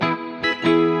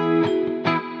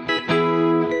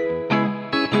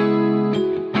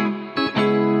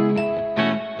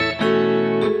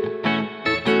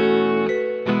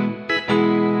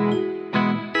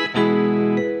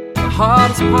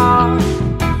hardest part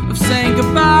of saying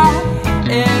goodbye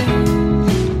is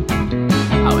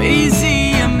how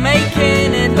easy you're making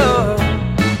it look.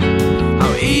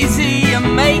 How easy you're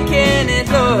making it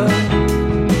look.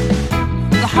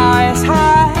 The highest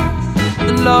highs,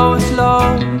 the lowest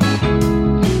lows.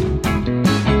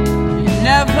 You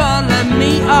never let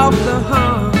me off the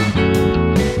hook.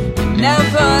 You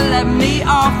never let me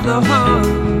off the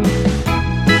hook.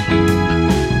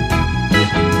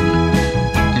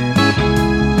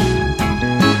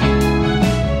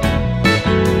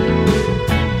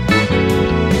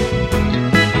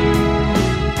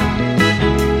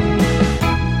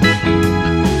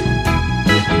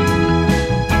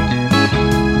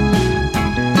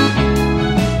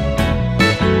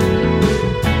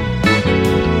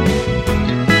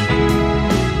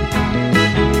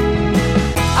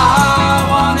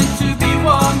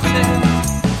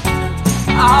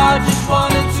 I just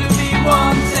wanted to be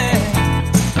wanted.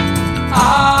 I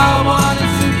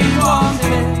wanted to be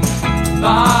wanted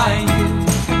by you,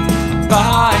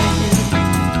 by you.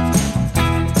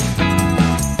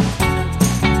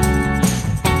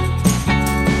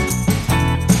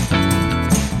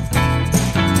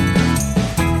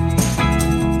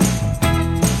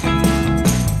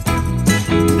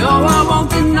 No, I won't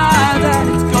deny that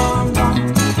it's gone wrong.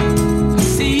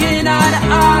 Seeing eye to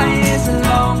eye is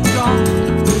long gone.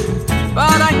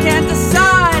 But I can't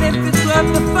decide if it's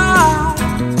worth the fight.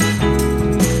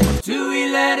 Or do we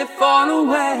let it fall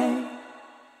away?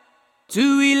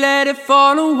 Do we let it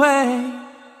fall away?